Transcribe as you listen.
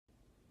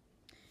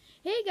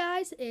Hey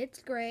guys, it's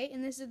Gray,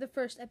 and this is the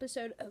first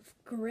episode of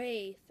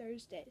Gray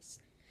Thursdays.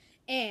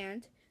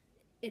 And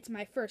it's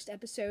my first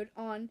episode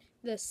on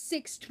the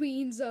 6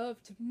 tweens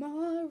of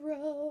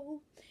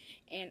tomorrow.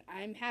 And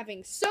I'm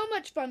having so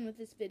much fun with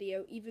this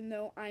video, even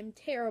though I'm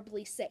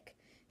terribly sick.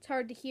 It's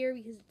hard to hear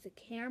because it's a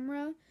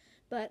camera,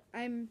 but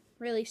I'm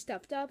really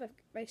stuffed up.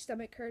 My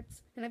stomach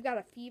hurts, and I've got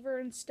a fever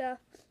and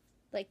stuff,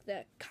 like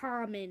the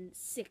common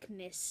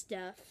sickness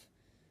stuff.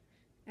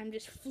 I'm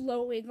just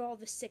flowing all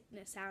the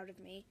sickness out of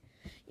me.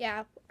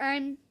 Yeah,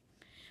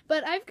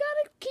 but I've got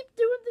to keep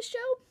doing the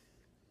show.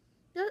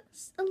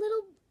 A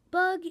little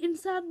bug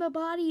inside my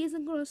body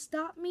isn't going to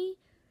stop me.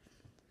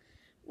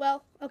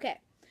 Well, okay.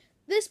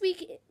 This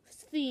week's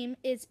theme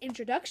is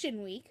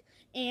Introduction Week,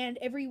 and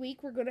every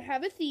week we're going to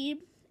have a theme,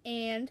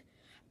 and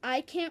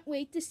I can't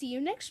wait to see you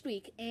next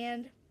week,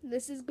 and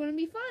this is going to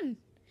be fun.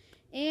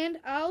 And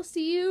I'll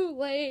see you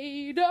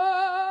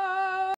later.